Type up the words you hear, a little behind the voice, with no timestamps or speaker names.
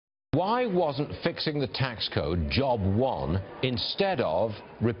Why wasn't fixing the tax code job one instead of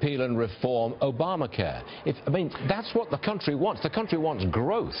repeal and reform Obamacare? I mean, that's what the country wants. The country wants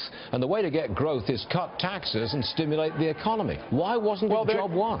growth, and the way to get growth is cut taxes and stimulate the economy. Why wasn't it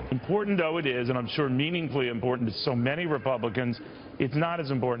job one? Important though it is, and I'm sure meaningfully important to so many Republicans, it's not as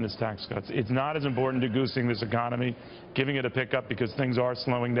important as tax cuts. It's not as important to goosing this economy, giving it a pickup because things are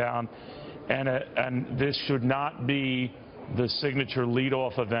slowing down, and this should not be the signature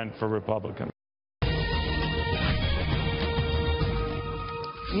lead-off event for Republicans.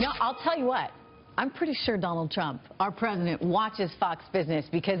 You know, I'll tell you what. I'm pretty sure Donald Trump, our president, watches Fox Business,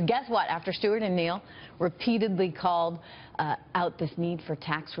 because guess what? After Stewart and Neal repeatedly called out this need for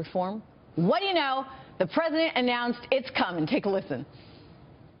tax reform, what do you know? The president announced it's coming. Take a listen.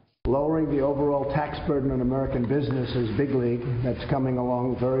 Lowering the overall tax burden on American business is big league. That's coming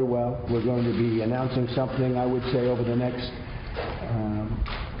along very well. We're going to be announcing something, I would say, over the next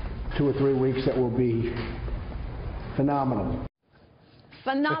 2 or 3 weeks that will be phenomenal.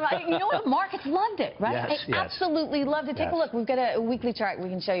 Phenomenal. You know what? Markets loved it, right? Yes, they absolutely loved it. Take a look. We've got a weekly chart we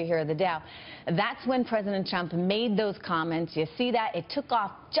can show you here of the Dow. That's when President Trump made those comments. You see that? It took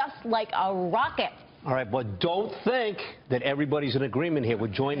off just like a rocket. All right, but don't think that everybody's in agreement here. We're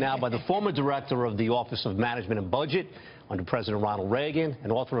joined now by the former director of the Office of Management and Budget under President Ronald Reagan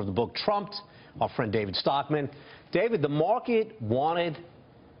and author of the book Trumped, our friend David Stockman. David, the market wanted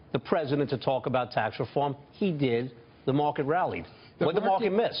the president to talk about tax reform. He did. The market rallied. What did the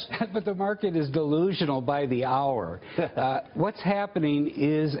market miss? But the market is delusional by the hour. What's happening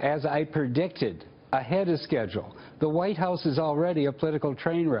is, as I predicted, ahead of schedule. The White House is already a political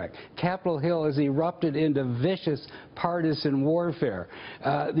train wreck. Capitol Hill has erupted into vicious partisan warfare.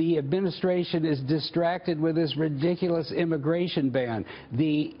 The administration is distracted with this ridiculous immigration ban.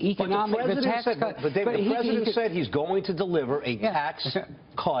 The economic... But the president said he's going to deliver a tax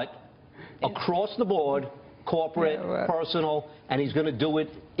cut across the board, corporate, personal, and he's going to do it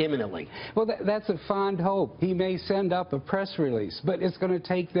imminently. Well, that's a fond hope. He may send up a press release, but it's going to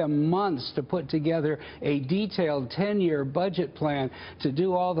take them months to put together a detailed 10-year budget plan to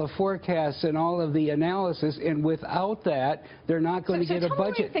do all the forecasts and all of the analysis, and without that, they're not going to get a budget.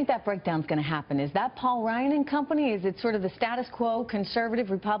 Where do you think that breakdown's going to happen? Is that Paul Ryan and company? Is it sort of the status quo conservative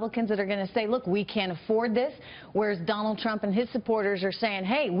Republicans that are going to say, look, we can't afford this, whereas Donald Trump and his supporters are saying,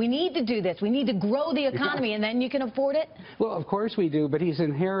 hey, we need to do this. We need to grow the economy, and then you can afford it? Well, of course we do, but he's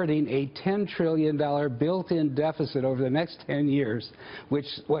inheriting a $10 trillion built-in deficit over the next 10 years, which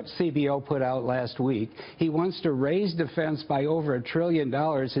what CBO put out last week. He wants to raise defense by over $1 trillion.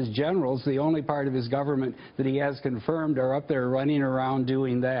 His generals, the only part of his government that he has confirmed, are up there running around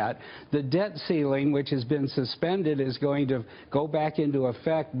doing that. The debt ceiling, which has been suspended, is going to go back into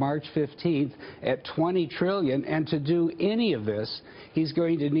effect March 15th at $20 trillion, and to do any of this, he's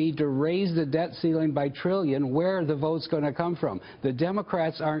going to need to raise the debt ceiling by trillion. Where are the votes going to come from? The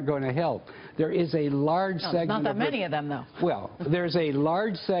Democrats aren't going to help. There is a large segment... Not that many of them, though. Well, there's a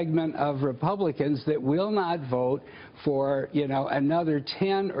large segment of Republicans that will not vote for, you know, another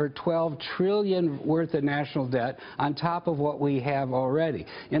 10 or 12 trillion worth of national debt on top of what we have already.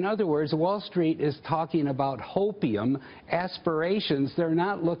 In other words, Wall Street is talking about hopium aspirations. They're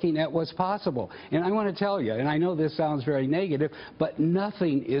not looking at what's possible. And I want to tell you, and I know this sounds very negative, but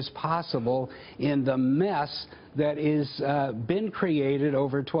nothing is possible in the mess that is been created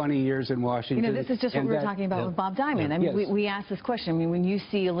over 20 years in Washington. You know, this is just what we were talking about with Bob Diamond. I mean, we asked this question. I mean, when you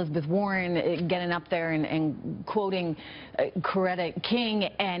see Elizabeth Warren getting up there and quoting Coretta King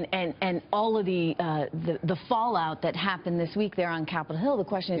and all of the fallout that happened this week there on Capitol Hill, the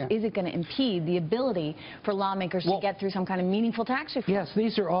question is it going to impede the ability for lawmakers to get through some kind of meaningful tax reform? Yes,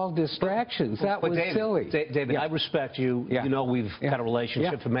 these are all distractions. That was silly. David, I respect you. You know, we've had a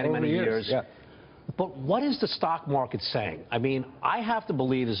relationship for many, many years. But what is the stock market saying? I mean, I have to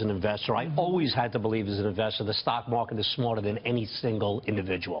believe as an investor, I always had to believe as an investor, the stock market is smarter than any single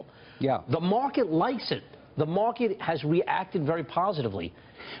individual. The market likes it. The market has reacted very positively.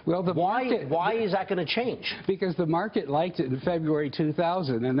 Well, why is that going to change? Because the market liked it in February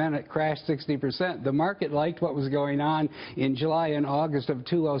 2000, and then it crashed 60%. The market liked what was going on in July and August of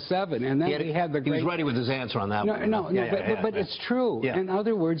 2007, and then we had the great... He was ready with his answer on that one. But it's true. In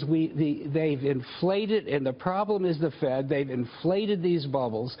other words, they've inflated, and the problem is the Fed. They've inflated these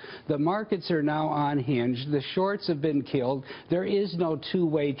bubbles. The markets are now unhinged. The shorts have been killed. There is no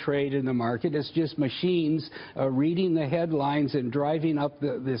two-way trade in the market. It's just machines means reading the headlines and driving up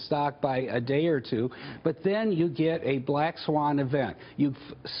the stock by a day or two. But then you get a black swan event. You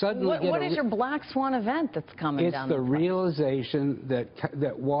suddenly get what is your black swan event that's coming down the pipe? It's the realization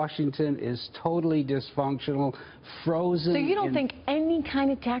that Washington is totally dysfunctional, frozen. So you don't think any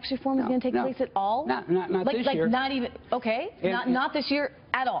kind of tax reform is going to take place at all? Not this year. Not even, okay, not this year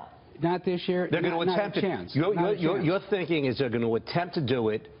at all. Not this year. They're going to attempt it. Your thinking is they're going to attempt to do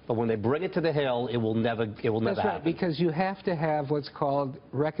it, but when they bring it to the Hill, it will never happen. That's right, because you have to have what's called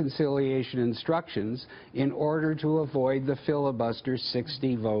reconciliation instructions in order to avoid the filibuster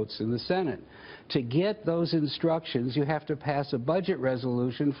 60 votes in the Senate. To get those instructions, you have to pass a budget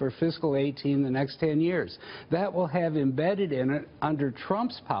resolution for fiscal 18 the next 10 years. That will have embedded in it, under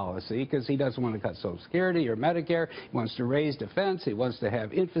Trump's policy, because he doesn't want to cut Social Security or Medicare, he wants to raise defense, he wants to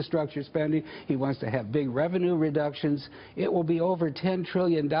have infrastructure spending, he wants to have big revenue reductions. It will be over $10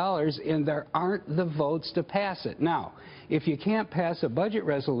 trillion, and there aren't the votes to pass it. Now, if you can't pass a budget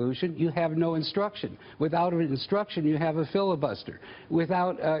resolution, you have no instruction. Without an instruction, you have a filibuster.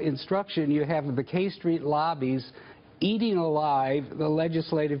 Without instruction, you have the K Street lobbies eating alive the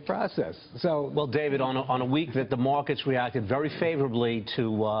legislative process. So, well, David, on a week that the markets reacted very favorably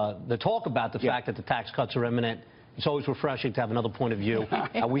to the talk about the fact that the tax cuts are imminent, it's always refreshing to have another point of view.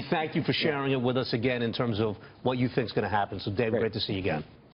 We thank you for sharing it with us again in terms of what you think is going to happen. So, David, great to see you again.